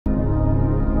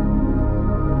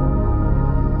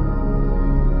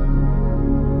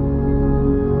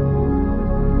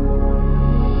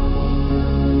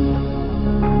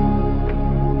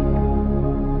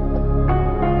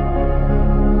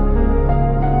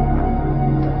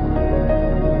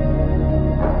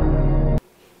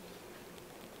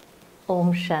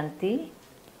ஓம் சாந்தி.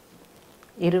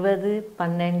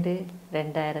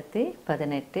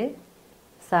 20/12/2018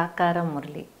 சாக்கார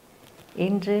முரளி.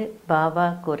 இன்று பாபா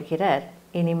கூறுகிறார்,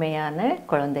 இனிமையான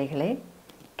குழந்தைகளே,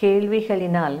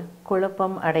 கேள்விகளினால்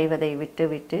குழப்பம் அடைவதை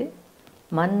விட்டுவிட்டு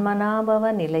மன்மனாபவ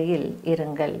நிலையில்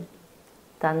இருங்கள்.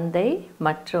 தந்தை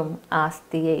மற்றும்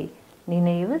ஆஸ்தியை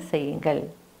நினைவு செய்யுங்கள்.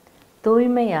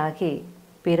 தூய்மையாகி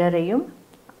பிறரையும்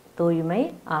தூய்மை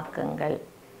ஆக்குங்கள்.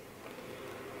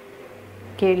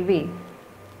 கேள்வி: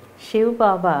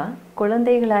 சிவபாபா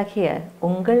குழந்தைகளாகிய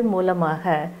உங்கள் மூலமாக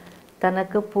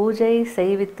தனக்கு பூஜை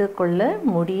செய்வித்து கொள்ள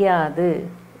முடியாது.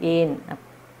 ஏன்?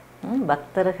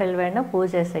 பக்தர்கள் வேணால்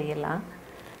பூஜை செய்யலாம்,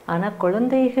 ஆனால்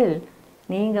குழந்தைகள்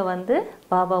நீங்கள்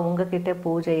பாபா உங்ககிட்ட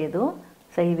பூஜை எதுவும்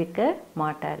செய்விக்க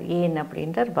மாட்டார். ஏன்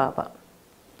அப்படின்றார் பாபா.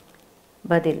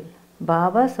 பதில்: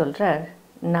 பாபா சொல்கிறார்,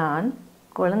 நான்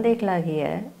குழந்தைகளாகிய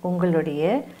உங்களுடைய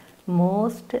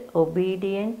மோஸ்ட்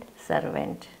ஒபீடியன்ட்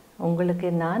சர்வெண்ட். உங்களுக்கு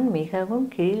நான் மிகவும்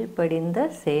கீழ்ப்படிந்த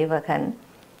சேவகன்.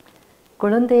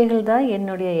 குழந்தைகள் தான்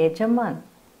என்னுடைய எஜமான்,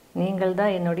 நீங்கள்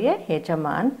தான் என்னுடைய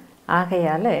எஜமான்.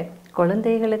 ஆகையால்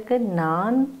குழந்தைகளுக்கு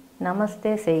நான்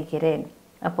நமஸ்தே செய்கிறேன்.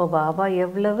 அப்போ பாபா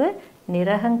எவ்வளவு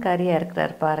நிரகங்காரியாக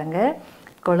இருக்கிறார் பாருங்கள்.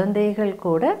 குழந்தைகள்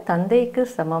கூட தந்தைக்கு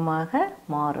சமமாக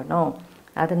மாறணும்.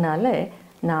 அதனால்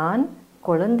நான்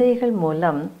குழந்தைகள்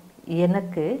மூலம்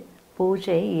எனக்கு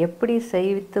பூஜை எப்படி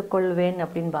செய்வித்து கொள்வேன்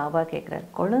அப்படின்னு பாபா கேட்குறார்.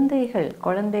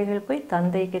 குழந்தைகள் போய்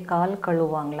தந்தைக்கு கால்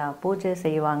கழுவாங்களா, பூஜை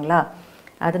செய்வாங்களா?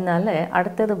 அதனால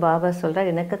அடுத்தது பாபா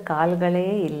சொல்கிறார், எனக்கு கால்களே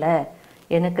இல்லை.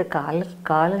 எனக்கு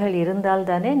கால்கள் இருந்தால்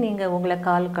தானே நீங்கள் உங்களை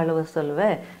கால் கழுவ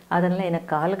சொல்லுவேன். அதனால்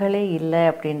எனக்கு கால்களே இல்லை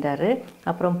அப்படின்றாரு.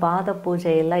 அப்புறம் பாத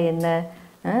பூஜையெல்லாம் என்ன?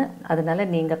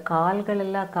 அதனால் நீங்கள்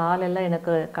காலெல்லாம்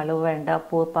எனக்கு கழுவ வேண்டாம்,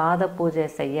 பாத பூஜை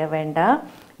செய்ய வேண்டாம்.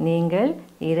 நீங்கள்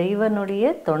இறைவனுடைய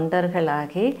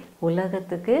தொண்டர்களாகி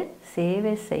உலகத்துக்கு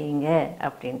சேவை செய்யுங்க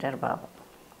அப்படின்றார் பாபா.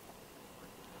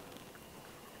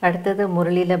 அடுத்தது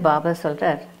முரளியில் பாபா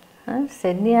சொல்கிறார்,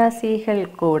 சந்நியாசிகள்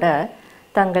கூட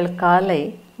தங்கள் காலை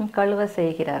கழுவ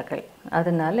செய்கிறார்கள்.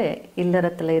 அதனால்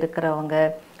இல்லறத்தில் இருக்கிறவங்க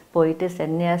போயிட்டு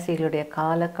சன்னியாசிகளுடைய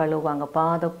காலை கழுவாங்க.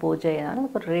 பாத பூஜை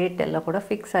ஒரு ரேட் எல்லாம் கூட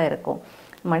ஃபிக்ஸ் ஆகிருக்கும்.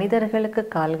 மனிதர்களுக்கு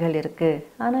கால்கள் இருக்குது,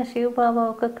 ஆனால்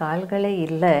சிவபாபாவுக்கு கால்களே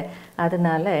இல்லை.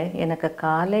 அதனால் எனக்கு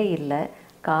காலே இல்லை.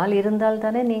 கால் இருந்தால்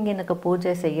தானே நீங்கள் எனக்கு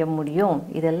பூஜை செய்ய முடியும்.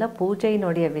 இதெல்லாம்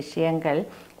பூஜையினுடைய விஷயங்கள்.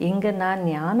 இங்கே நான்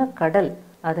ஞான கடல்,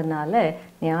 அதனால்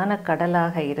ஞான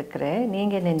கடலாக இருக்கிறேன்.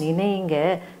 நீங்கள் என்னை நினைங்க.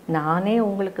 நானே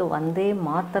உங்களுக்கு வந்தே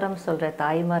மாத்திரம் சொல்கிறேன்.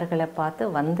 தாய்மார்களை பார்த்து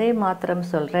வந்தே மாத்திரம்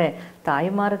சொல்கிறேன்.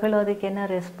 தாய்மார்களும் அதுக்கு என்ன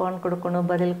ரெஸ்பாண்ட் கொடுக்கணும்,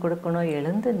 பதில் கொடுக்கணும்.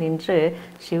 எழுந்து நின்று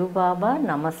சிவபாபா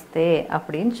நமஸ்தே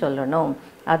அப்படின்னு சொல்லணும்.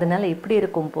 அதனால் இப்படி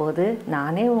இருக்கும்போது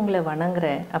நானே உங்களை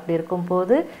வணங்குறேன். அப்படி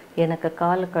இருக்கும்போது எனக்கு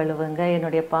கால் கழுவுங்க,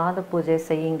 என்னுடைய பாத பூஜை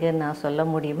செய்யுங்கன்னு நான் சொல்ல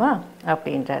முடியுமா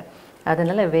அப்படின்றார்.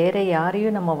 அதனால் வேறு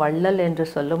யாரையும் நம்ம வள்ளல் என்று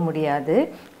சொல்ல முடியாது.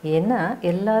 ஏன்னா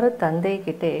எல்லாரும்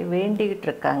தந்தைக்கிட்டே வேண்டிக்கிட்டு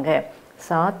இருக்காங்க.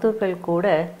 சாத்துக்கள் கூட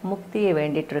முக்தியை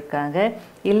வேண்டிகிட்டு இருக்காங்க.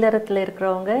 இல்லறத்தில்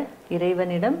இருக்கிறவங்க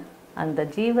இறைவனிடம் அந்த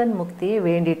ஜீவன் முக்தியை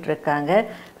வேண்டிகிட்டு இருக்காங்க.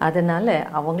 அதனால்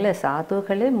அவங்கள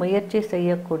சாதுகளே முயற்சி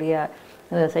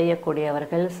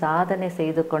செய்யக்கூடியவர்கள், சாதனை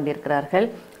செய்து கொண்டிருக்கிறார்கள்.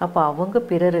 அப்போ அவங்க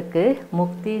பிறருக்கு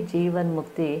முக்தி, ஜீவன்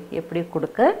முக்தி எப்படி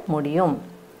கொடுக்க முடியும்?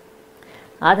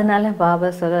 அதனால் பாபா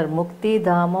சொல்கிறார், முக்தி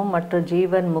தாமம் மற்றும்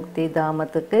ஜீவன் முக்தி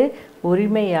தாமத்துக்கு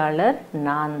உரிமையாளர்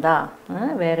நான் தான்.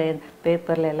 வேறு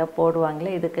பேப்பரில் எல்லாம்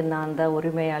போடுவாங்களே, இதுக்கு நான் தான்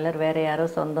உரிமையாளர், வேறு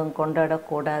யாரும் சொந்தம்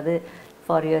கொண்டாடக்கூடாது,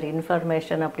 ஃபார் யுவர்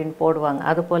இன்ஃபர்மேஷன் அப்படின்னு போடுவாங்க.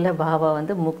 அதுபோல் பாபா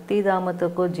முக்தி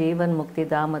தாமத்துக்கும் ஜீவன் முக்தி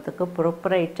தாமத்துக்கும்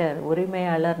ப்ரொப்ரைட்டர்,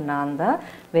 உரிமையாளர் நான் தான்.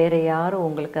 வேறு யாரும்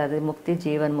உங்களுக்கு அது முக்தி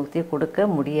ஜீவன் முக்தி கொடுக்க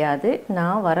முடியாது.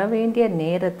 நான் வர வேண்டிய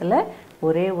நேரத்தில்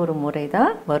ஒரே ஒரு முறை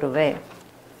தான் வருவேன்.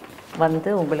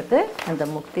 உங்களுக்கு அந்த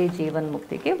முக்தி ஜீவன்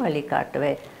முக்திக்கு வழி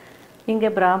காட்டுவேன். இங்கே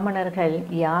பிராமணர்கள்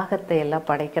யாகத்தை எல்லாம்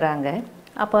படைக்கிறாங்க.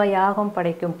 அப்போ யாகம்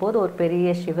படைக்கும் போது ஒரு பெரிய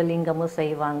சிவலிங்கமும்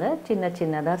செய்வாங்க.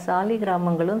 சின்னதாக சாலி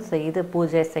கிராமங்களும் செய்து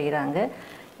பூஜை செய்கிறாங்க.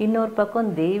 இன்னொரு பக்கம்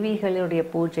தேவிகளுடைய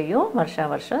பூஜையும்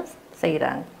வருஷம்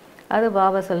செய்கிறாங்க. அது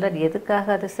பாபா சொல்கிறார், எதுக்காக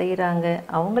அது செய்கிறாங்க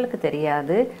அவங்களுக்கு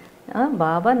தெரியாது.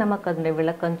 பாபா நமக்கு அதனுடைய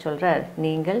விளக்கம் சொல்கிறார்.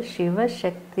 நீங்கள்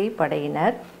சிவசக்தி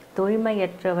படையினர்,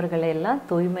 தூய்மையற்றவர்களெல்லாம்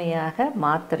தூய்மையாக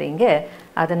மாற்றுறீங்க.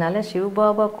 அதனால்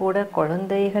சிவபாபா கூட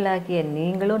குழந்தைகளாகிய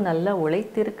நீங்களும் நல்லா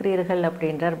உழைத்திருக்கிறீர்கள்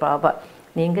அப்படின்றார் பாபா.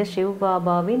 நீங்கள்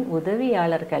சிவபாபாவின்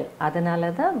உதவியாளர்கள்.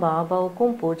 அதனால தான்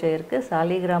பாபாவுக்கும் பூஜை இருக்குது.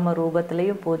 சாலிகிராம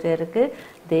ரூபத்திலையும் பூஜை இருக்குது,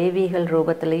 தேவிகள்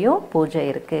ரூபத்திலையும் பூஜை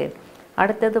இருக்குது.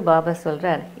 அடுத்தது பாபா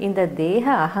சொல்கிறார், இந்த தேக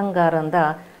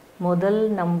அகங்காரம்தான் முதல்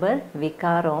நம்பர்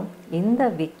விகாரம். இந்த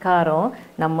விகாரம்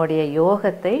நம்முடைய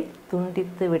யோகத்தை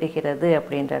துண்டித்து விடுகிறது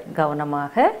அப்படின்றார்.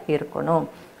 கவனமாக இருக்கணும்.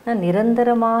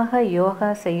 நிரந்தரமாக யோகா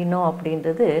செய்யணும்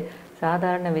அப்படின்றது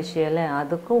சாதாரண விஷயம் இல்லை.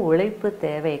 அதுக்கும் உழைப்பு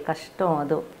தேவை, கஷ்டம்.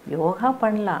 அது யோகா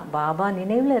பண்ணலாம், பாபா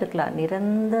நினைவில் இருக்கலாம்,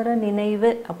 நிரந்தர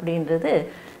நினைவு அப்படின்றது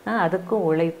அதுக்கும்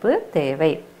உழைப்பு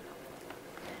தேவை.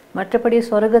 மற்றபடி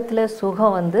சொர்க்கத்தில்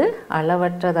சுகம் வந்து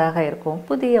அளவற்றதாக இருக்கும்.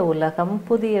 புதிய உலகம்,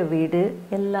 புதிய வீடு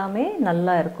எல்லாமே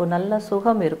நல்லா இருக்கும், நல்ல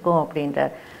சுகம் இருக்கும்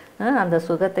அப்படின்றார். அந்த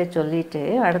சுகத்தை சொல்லிட்டு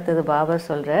அடுத்தது பாபா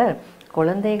சொல்கிறார்,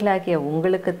 குழந்தைகளாகிய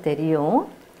உங்களுக்கு தெரியும்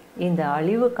இந்த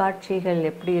அழிவு காட்சிகள்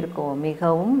எப்படி இருக்கும்,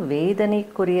 மிகவும்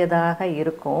வேதனைக்குரியதாக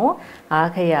இருக்கும்.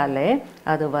 ஆகையால்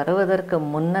அது வருவதற்கு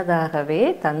முன்னதாகவே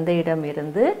தந்தையிடம்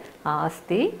இருந்து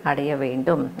ஆஸ்தி அடைய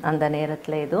வேண்டும். அந்த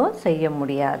நேரத்தில் எதுவும் செய்ய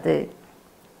முடியாது.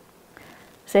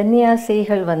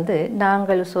 சந்நியாசிகள் வந்து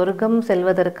நாங்கள் சொர்க்கம்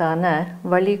செல்வதற்கான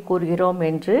வழி கூறுகிறோம்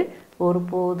என்று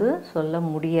ஒருபோது சொல்ல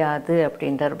முடியாது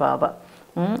அப்படின்றார் பாபா.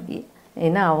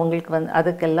 ஏன்னா அவங்களுக்கு வந்து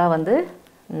அதுக்கெல்லாம் வந்து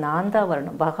நான் தான்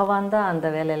வரணும், பகவான் தான் அந்த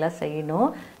வேலையெல்லாம் செய்யணும்.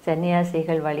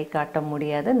 சன்னியாசிகள் வழி காட்ட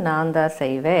முடியாது, நான் தான்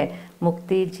செய்வேன்.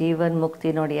 முக்தி ஜீவன்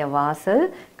முக்தியினுடைய வாசல்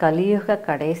கலியுக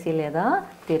கடைசியிலே தான்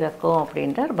திறக்கும்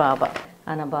அப்படின்றார் பாபா.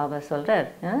 ஆனால் பாபா சொல்கிறார்,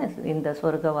 இந்த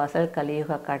சொர்க்க வாசல்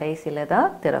கலியுக கடைசியில்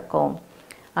தான் திறக்கும்.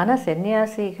 ஆனால்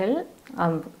சன்னியாசிகள்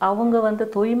அவங்க வந்து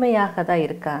தூய்மையாக தான்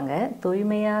இருக்காங்க.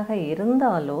 தூய்மையாக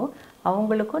இருந்தாலும்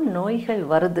அவங்களுக்கும் நோய்கள்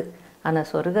வருது. ஆனால்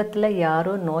சொர்க்கத்தில்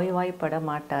யாரும் நோய்வாய்ப்பட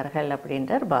மாட்டார்கள்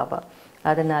அப்படின்றார் பாபா.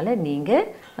 அதனால் நீங்கள்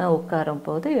உட்காரும்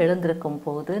போது, எழுந்திருக்கும்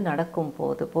போது, நடக்கும்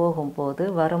போது, போகும்போது,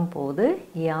 வரும்போது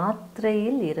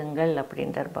யாத்திரையில் இருங்கள்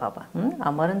அப்படின்றார் பாபா.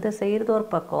 அமர்ந்து செய்கிறது ஒரு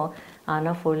பக்கம்,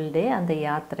 ஆனால் ஃபுல் டே அந்த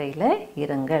யாத்திரையில்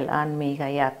இருங்கள்,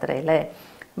 ஆன்மீக யாத்திரையில்.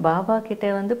 பாபா கிட்டே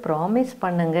வந்து ப்ராமிஸ்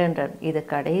பண்ணுங்கன்றார், இது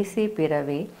கடைசி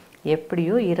பிறவி,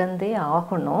 எப்படியோ இறந்தே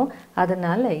ஆகணும்.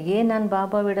 அதனால் ஏன் நான்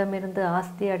பாபாவிடமிருந்து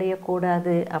ஆஸ்தி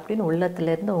அடையக்கூடாது அப்படின்னு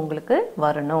உள்ளத்திலேருந்து உங்களுக்கு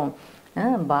வரணும்.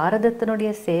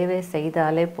 பாரதத்தினுடைய சேவை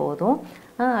செய்தாலே போதும்,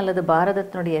 அல்லது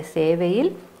பாரதத்தினுடைய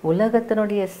சேவையில்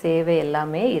உலகத்தினுடைய சேவை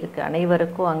எல்லாமே இருக்குது.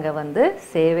 அனைவருக்கும் அங்கே வந்து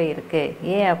சேவை இருக்குது.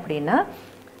 ஏன் அப்படின்னா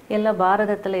எல்லா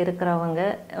பாரதத்தில் இருக்கிறவங்க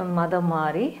மதம்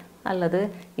மாறி அல்லது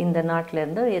இந்த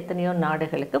நாட்டிலேருந்து எத்தனையோ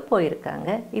நாடுகளுக்கு போயிருக்காங்க.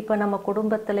 இப்போ நம்ம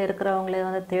குடும்பத்தில் இருக்கிறவங்களே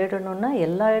வந்து தேடணுன்னா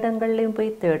எல்லா இடங்கள்லையும்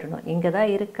போய் தேடணும். இங்கே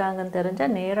தான் இருக்காங்கன்னு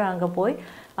தெரிஞ்சால் நேராக அங்கே போய்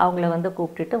அவங்கள வந்து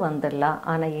கூப்பிட்டுட்டு வந்துடலாம்.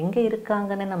 ஆனால் எங்கே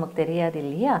இருக்காங்கன்னு நமக்கு தெரியாது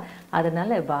இல்லையா?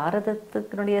 அதனால்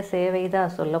பாரதத்துக்குனுடைய சேவை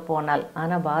தான் சொல்ல போனால்.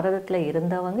 ஆனால் பாரதத்தில்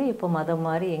இருந்தவங்க இப்போ மதம்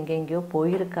மாதிரி எங்கெங்கேயோ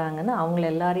போயிருக்காங்கன்னு அவங்கள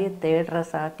எல்லாரையும் தேடுற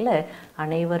சாக்கில்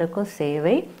அனைவருக்கும்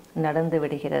சேவை நடந்து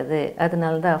விடுகிறது.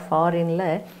 அதனால தான் ஃபாரினில்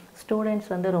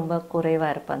ஸ்டூடெண்ட்ஸ் வந்து ரொம்ப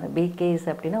குறைவாக இருப்பாங்க. பிகேஸ்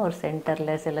அப்படின்னா ஒரு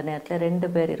சென்டரில் சில நேரத்தில் 2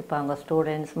 பேர் இருப்பாங்க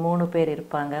ஸ்டூடெண்ட்ஸ், 3 பேர்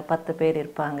இருப்பாங்க, 10 பேர்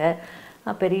இருப்பாங்க.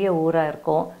 பெரிய ஊராக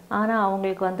இருக்கும். ஆனால்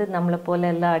அவங்களுக்கு வந்து நம்மளை போல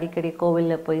எல்லாம் அடிக்கடி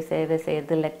கோவிலில் போய் சேவை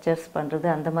செய்கிறது, லெக்சர்ஸ் பண்ணுறது,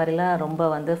 அந்த மாதிரிலாம் ரொம்ப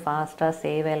வந்து ஃபாஸ்ட்டாக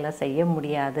சேவை எல்லாம் செய்ய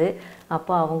முடியாது.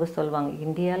 அப்போ அவங்க சொல்லுவாங்க,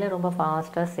 இந்தியாவில் ரொம்ப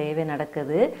ஃபாஸ்ட்டாக சேவை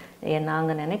நடக்குது,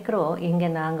 நாங்கள் நினைக்கிறோம் இங்கே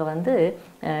நாங்கள் வந்து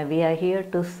we are here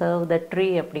to serve the tree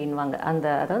அப்படின்வாங்க.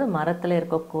 அதாவது மரத்தில்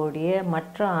இருக்கக்கூடிய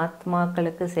மற்ற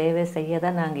ஆத்மாக்களுக்கு சேவை செய்ய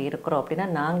தான் நாங்கள் இருக்கிறோம். அப்படின்னா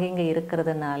நாங்கள் இங்கே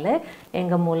இருக்கிறதுனால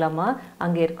எங்கள் மூலமாக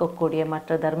அங்கே இருக்கக்கூடிய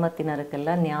மற்ற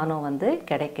தர்மத்தினருக்கெல்லாம் ஞானம் வந்து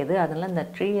கிடைக்குது. அதனால் இந்த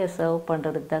ட்ரீயை சர்வ்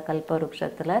பண்ணுறதுக்கு தான்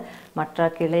கல்பவருஷத்தில் மற்ற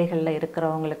கிளைகளில்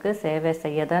இருக்கிறவங்களுக்கு சேவை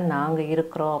செய்ய தான் நாங்கள்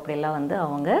இருக்கிறோம் அப்படிலாம் வந்து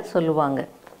அவங்க சொல்லுவாங்க.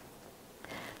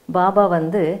 பாபா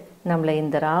வந்து நம்மளை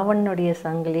இந்த ராவணனுடைய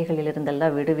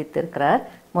சங்கிலிகளிலிருந்தெல்லாம் விடுவித்திருக்கிறார்.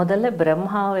 முதல்ல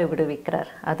பிரம்மாவை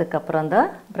விடுவிக்கிறார், அதுக்கப்புறம் தான்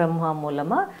பிரம்மா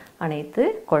மூலமாக அனைத்து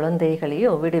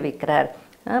குழந்தைகளையும் விடுவிக்கிறார்.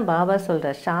 பாபா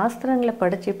சொல்கிறார், சாஸ்திரங்களை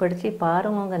படித்து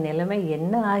பாருங்க உங்கள் நிலைமை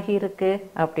என்ன ஆகியிருக்கு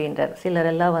அப்படின்றார்.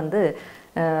 சிலரெல்லாம் வந்து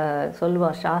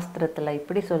சொல்லுவோம், சாஸ்திரத்தில்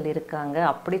இப்படி சொல்லியிருக்காங்க,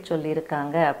 அப்படி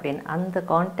சொல்லியிருக்காங்க அப்படின்னு. அந்த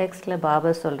கான்டெக்ஸ்டில்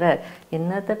பாபா சொல்கிறார்,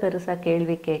 என்னத்தை பெருசாக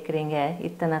கேள்வி கேட்குறீங்க,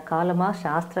 இத்தனை காலமாக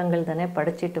சாஸ்திரங்கள் தானே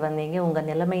படிச்சுட்டு வந்தீங்க, உங்கள்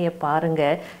நிலைமையை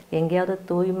பாருங்கள், எங்கேயாவது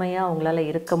தூய்மையாக உங்களால்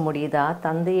இருக்க முடியுதா,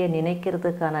 தந்தையை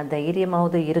நினைக்கிறதுக்கான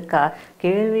தைரியமாவது இருக்கா,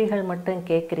 கேள்விகள் மட்டும்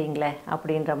கேட்குறீங்களே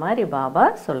அப்படின்ற மாதிரி பாபா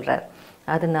சொல்கிறார்.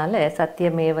 அதனால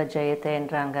சத்தியமேவ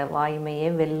ஜெயத்தைன்றாங்க, வாய்மையே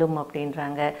வெல்லும்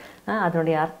அப்படின்றாங்க.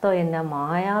 அதனுடைய அர்த்தம் என்ன,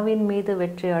 மாயாவின் மீது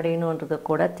வெற்றி அடையணுன்றது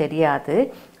கூட தெரியாது.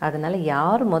 அதனால்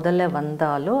யார் முதல்ல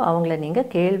வந்தாலும் அவங்கள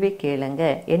நீங்கள் கேள்வி கேளுங்க.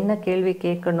 என்ன கேள்வி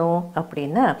கேட்கணும்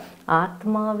அப்படின்னா,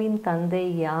 ஆத்மாவின் தந்தை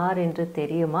யார் என்று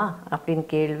தெரியுமா அப்படின்னு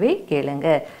கேள்வி கேளுங்க.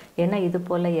 ஏன்னா இது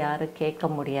போல் யாரும் கேட்க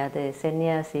முடியாது,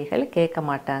 சன்னியாசிகள் கேட்க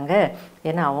மாட்டாங்க.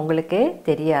 ஏன்னா அவங்களுக்கே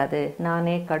தெரியாது,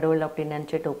 நானே கடவுள் அப்படின்னு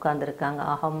நினச்சிட்டு உட்காந்துருக்காங்க,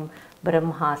 அகம்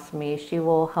பிரம்மாஸ்மி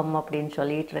சிவோகம் அப்படின்னு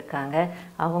சொல்லிட்டு இருக்காங்க.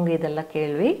 அவங்க இதெல்லாம்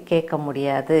கேள்வி கேட்க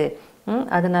முடியாது.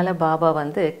 அதனால பாபா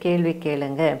வந்து கேள்வி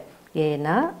கேளுங்க.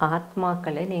 ஏன்னா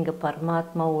ஆத்மாக்களை நீங்கள்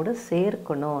பரமாத்மாவோடு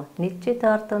சேர்க்கணும்,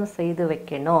 நிச்சயதார்த்தம் செய்து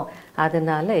வைக்கணும்.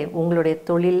 அதனால உங்களுடைய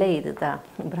தொழிலே இதுதான்,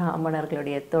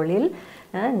 பிராமணர்களுடைய தொழில்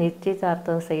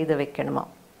நிச்சயதார்த்தம் செய்து வைக்கணுமா.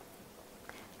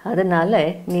 அதனால்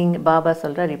நீங்கள் பாபா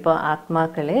சொல்கிறார், இப்போ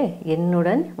ஆத்மாக்களே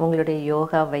என்னுடன் உங்களுடைய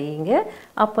யோகா வையுங்க,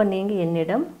 அப்போ நீங்கள்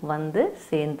என்னிடம் வந்து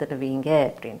சேர்ந்துடுவீங்க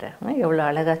அப்படின்ற. எவ்வளோ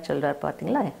அழகாக சொல்கிறார்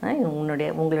பார்த்தீங்களா.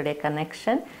 உங்களுடைய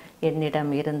கனெக்ஷன்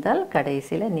என்னிடம் இருந்தால்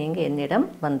கடைசியில் நீங்கள் என்னிடம்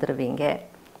வந்துடுவீங்க.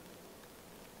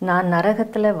 நான்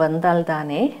நரகத்தில்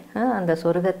வந்தால்தானே அந்த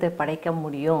சொர்க்கத்தை படைக்க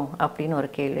முடியும் அப்படின்னு ஒரு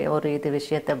கேள்வி, ஒரு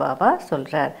விஷயத்தை பாபா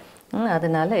சொல்கிறார்.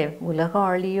 அதனால் உலகம்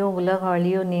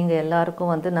அழியும் நீங்கள்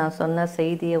எல்லாருக்கும் வந்து நான் சொன்ன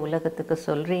செய்தியை உலகத்துக்கு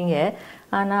சொல்கிறீங்க.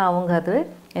 ஆனால் அவங்க அது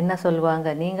என்ன சொல்லுவாங்க,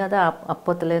 நீங்கள் அதை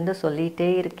அப்போத்துலேருந்து சொல்லிகிட்டே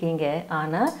இருக்கீங்க,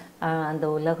 ஆனால் அந்த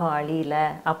உலகம் அழியல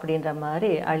அப்படின்ற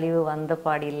மாதிரி, அழிவு வந்த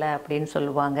பாடில்லை அப்படின்னு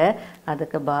சொல்லுவாங்க.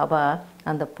 அதுக்கு பாபா,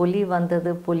 அந்த புலி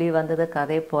வந்தது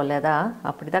கதை போல தான்,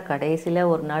 அப்படி தான் கடைசியில்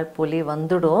ஒரு நாள் புலி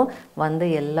வந்துடும், வந்து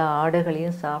எல்லா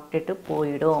ஆடுகளையும் சாப்பிட்டுட்டு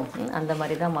போயிடும். அந்த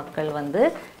மாதிரி தான் மக்கள் வந்து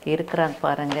இருக்கிறாங்க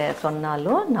பாருங்கள்,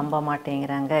 சொன்னாலும் நம்ப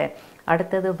மாட்டேங்கிறாங்க.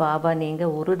 அடுத்தது பாபா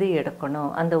நீங்கள் உறுதி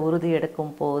எடுக்கணும். அந்த உறுதி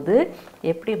எடுக்கும் போது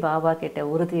எப்படி பாபா கிட்ட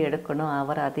உறுதி எடுக்கணும்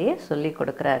அவர் அதே சொல்லி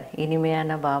கொடுக்குறார்.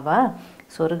 இனிமையான பாபா,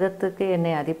 சொர்க்கத்துக்கு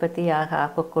என்னை அதிபதியாக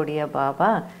ஆக்கக்கூடிய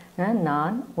பாபா,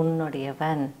 நான்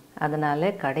உன்னுடையவன், அதனால்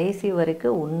கடைசி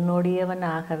வரைக்கும்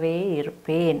உன்னுடையவனாகவே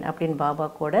இருப்பேன் அப்படின்னு பாபா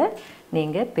கூட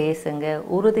நீங்கள் பேசுங்க,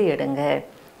 உறுதி எடுங்க.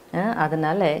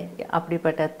 அதனால்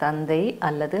அப்படிப்பட்ட தந்தை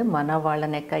அல்லது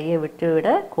மணவாளனை கையை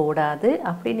விட்டுவிடக்கூடாது.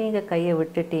 அப்படி நீங்கள் கையை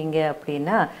விட்டுட்டீங்க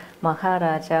அப்படின்னா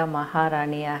மகாராஜா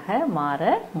மகாராணியாக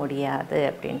மாற முடியாது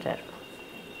அப்படின்றார்.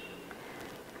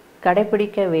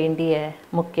 கடைபிடிக்க வேண்டிய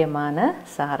முக்கியமான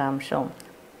சாராம்சம்,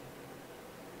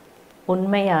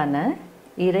 உண்மையான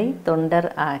இறை தொண்டர்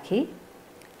ஆகி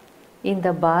இந்த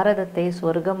பாரதத்தை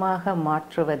சொர்க்கமாக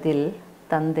மாற்றுவதில்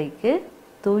தந்தைக்கு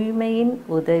தூய்மையின்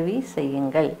உதவி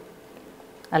செய்யுங்கள்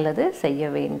அல்லது செய்ய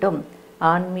வேண்டும்.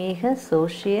 ஆன்மீக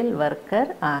சோஷியல்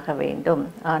ஒர்க்கர் ஆக வேண்டும்,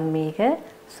 ஆன்மீக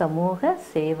சமூக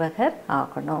சேவகர்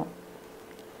ஆகணும்.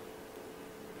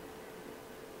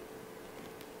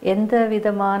 எந்த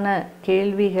விதமான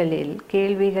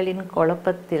கேள்விகளின்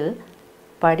குழப்பத்தில்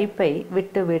படிப்பை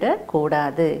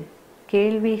விட்டுவிடக்கூடாது.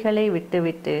 கேள்விகளை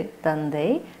விட்டுவிட்டு தந்தை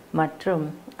மற்றும்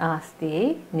ஆஸ்தியை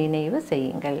நினைவு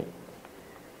செய்யுங்கள்.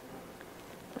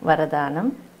 வரதானம்,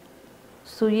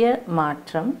 சுய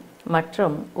மாற்றம்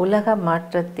மற்றும் உலக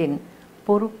மாற்றத்தின்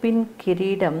பொறுப்பின்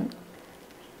கிரீடம்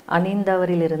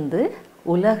அணிந்தவரிலிருந்து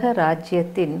உலக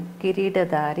ராஜ்யத்தின்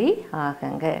கிரீடதாரி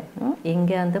ஆகுங்க.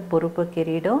 இங்கே அந்த பொறுப்பு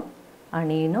கிரீடம்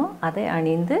அணியணும், அதை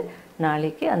அணிந்து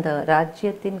நாளைக்கு அந்த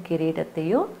ராஜ்யத்தின்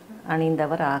கிரீடத்தையும்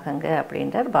அணிந்தவர் ஆகுங்க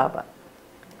அப்படின்றார் பாபா.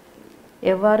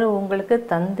 எவ்வாறு உங்களுக்கு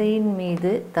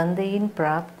தந்தையின்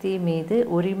பிராப்தி மீது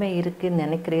உரிமை இருக்குன்னு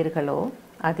நினைக்கிறீர்களோ,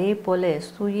 அதே போல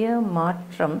சுய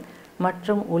மாற்றம்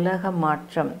மற்றும் உலக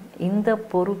மாற்றம் இந்த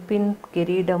பொறுப்பின்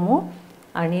கிரீடமும்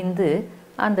அணிந்து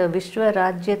அந்த விஸ்வ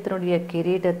ராஜ்யத்தினுடைய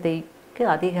கிரீடத்தைக்கு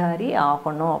அதிகாரி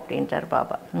ஆகணும் அப்படின்றார்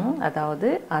பாபா. அதாவது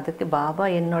அதுக்கு பாபா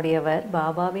என்னுடையவர்,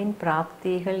 பாபாவின்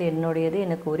பிராப்திகள் என்னுடையது,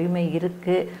 எனக்கு உரிமை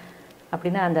இருக்குது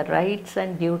அப்படின்னா அந்த ரைட்ஸ்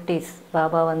அண்ட் டியூட்டிஸ்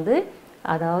பாபா வந்து,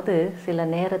 அதாவது சில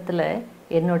நேரத்தில்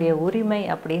என்னுடைய உரிமை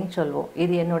அப்படின்னு சொல்வோம்,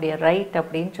 இது என்னுடைய ரைட்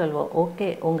அப்படின்னு சொல்வோம். ஓகே,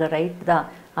 உங்கள் ரைட் தான்,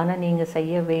 ஆனால் நீங்கள்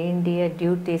செய்ய வேண்டிய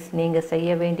டியூட்டிஸ், நீங்கள் செய்ய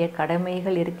வேண்டிய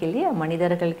கடமைகள் இருக்கு இல்லையா.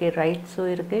 மனிதர்களுக்கு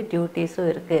ரைட்ஸும் இருக்குது, டியூட்டிஸும்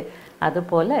இருக்குது.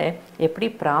 அதுபோல் எப்படி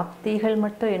பிராப்திகள்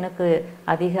மட்டும் எனக்கு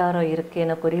அதிகாரம் இருக்குது,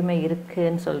 எனக்கு உரிமை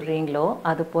இருக்குதுன்னு சொல்கிறீங்களோ,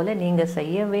 அதுபோல் நீங்கள்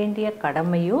செய்ய வேண்டிய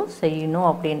கடமையும் செய்யணும்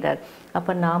அப்படின்றார்.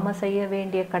 அப்போ நாம் செய்ய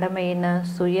வேண்டிய கடமை என்ன?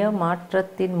 சுய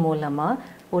மாற்றத்தின்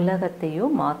மூலமாக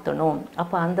உலகத்தையும் மாற்றணும்.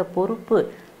 அப்போ அந்த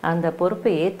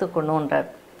பொறுப்பை ஏற்றுக்கணுன்றார்.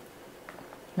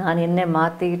 நான் என்னை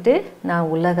மாற்றிக்கிட்டு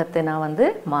நான் உலகத்தை நான் வந்து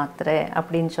மாற்றுறேன்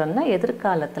அப்படின்னு சொன்னால்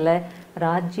எதிர்காலத்தில்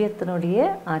ராஜ்யத்தினுடைய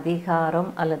அதிகாரம்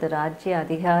அல்லது ராஜ்ய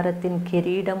அதிகாரத்தின்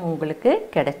கிரீடம் உங்களுக்கு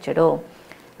கிடைச்சிடும்.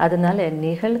 அதனால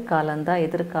நிகழ்காலம்தான்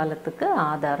எதிர்காலத்துக்கு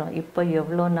ஆதாரம். இப்போ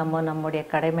எவ்வளோ நம்முடைய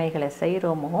கடமைகளை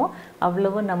செய்கிறோமோ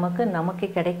அவ்வளவு நமக்கு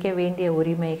கிடைக்க வேண்டிய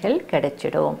உரிமைகள்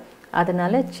கிடைச்சிடும்.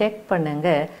 அதனால் செக்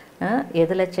பண்ணுங்கள்.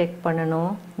 எதில் செக்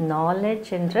பண்ணணும்? நாலேஜ்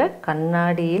என்ற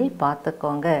கண்ணாடியில்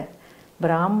பார்த்துக்கோங்க.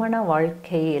 பிராமண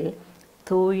வாழ்க்கையில்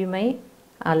தூய்மை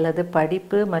அல்லது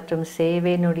படிப்பு மற்றும்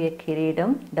சேவையினுடைய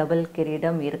கிரீடம், டபுள்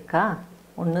கிரீடம் இருக்கா?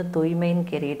 ஒன்று தூய்மையின்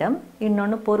கிரீடம்,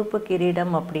 இன்னொன்று பொறுப்பு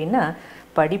கிரீடம். அப்படின்னா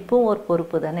படிப்பும் ஒரு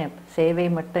பொறுப்பு தானே, சேவை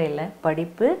மட்டும் இல்லை,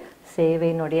 படிப்பு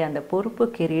சேவையினுடைய அந்த பொறுப்பு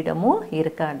கிரீடமும்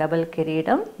இருக்கா, டபுள்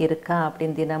கிரீடம் இருக்கா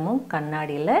அப்படின்னு தினமும்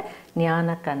கண்ணாடியில்,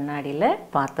 ஞான கண்ணாடியில்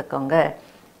பார்த்துக்கோங்க.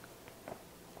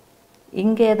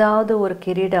 இங்கே ஏதாவது ஒரு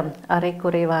கிரீடம்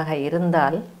அரைக்குறைவாக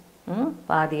இருந்தால்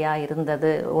பாதியாக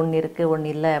இருந்தது, ஒன்று இருக்குது ஒன்று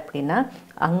இல்லை அப்படின்னா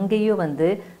அங்கேயும் வந்து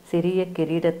சிறிய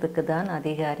கிரீடத்துக்கு தான்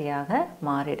அதிகாரியாக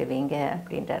மாறிடுவீங்க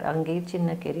அப்படின்றார். அங்கேயும்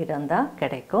சின்ன கிரீடம் தான்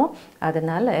கிடைக்கும்.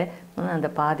 அதனால் அந்த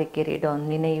பாதி கிரீடம்,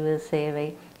 நினைவு, சேவை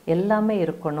எல்லாமே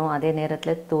இருக்கணும். அதே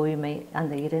நேரத்தில் தூய்மை,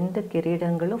 அந்த 2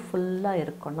 கிரீடங்களும் ஃபுல்லாக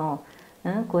இருக்கணும்.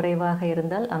 குறைவாக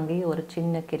இருந்தால் அங்கேயும் ஒரு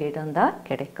சின்ன கிரீடம் தான்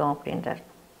கிடைக்கும் அப்படின்றார்.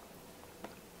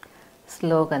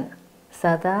 ஸ்லோகன்: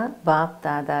 சதா பாப்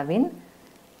தாதாவின்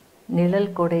நிழல்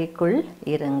கொடைக்குள்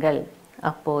இருங்கள்,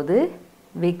 அப்போது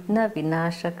விக்ன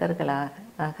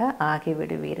விநாசகர்களாக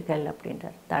ஆகிவிடுவீர்கள்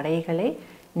அப்படின்றார். தடைகளை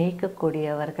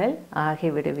நீக்கக்கூடியவர்கள்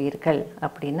ஆகிவிடுவீர்கள்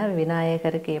அப்படின்னா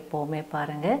விநாயகருக்கு எப்போவுமே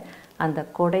பாருங்கள் அந்த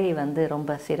கொடை வந்து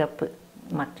ரொம்ப சிறப்பு.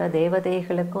 மற்ற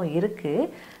தேவதைகளுக்கும் இருக்குது,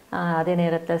 அதே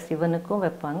நேரத்தில் சிவனுக்கும்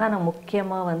வைப்பாங்க. ஆனால்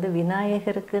முக்கியமாக வந்து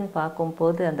விநாயகருக்குன்னு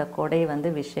பார்க்கும்போது அந்த கொடை வந்து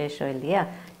விசேஷம் இல்லையா?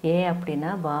 ஏன் அப்படின்னா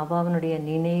பாபாவினுடைய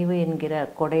நினைவு என்கிற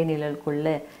கொடை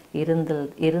நிழலுக்குள்ளே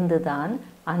இருந்துதான்,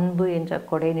 அன்பு என்ற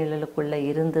கொடை நிழலுக்குள்ளே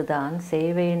இருந்துதான்,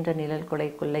 சேவை என்ற நிழல்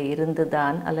கொடைக்குள்ளே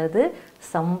இருந்துதான், அல்லது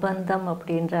சம்பந்தம்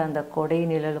அப்படின்ற அந்த கொடை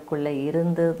நிழலுக்குள்ளே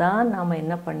இருந்துதான் நாம்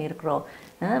என்ன பண்ணியிருக்கிறோம்,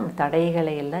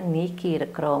 தடைகளை எல்லாம் நீக்கி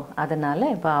இருக்கிறோம். அதனால்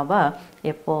பாபா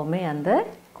எப்போவுமே அந்த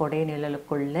கொடை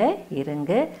நிழலுக்குள்ளே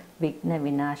இருங்க, விக்ன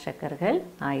விநாசகர்கள்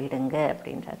ஆயிடுங்க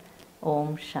அப்படின்றார்.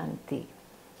 ஓம் சாந்தி.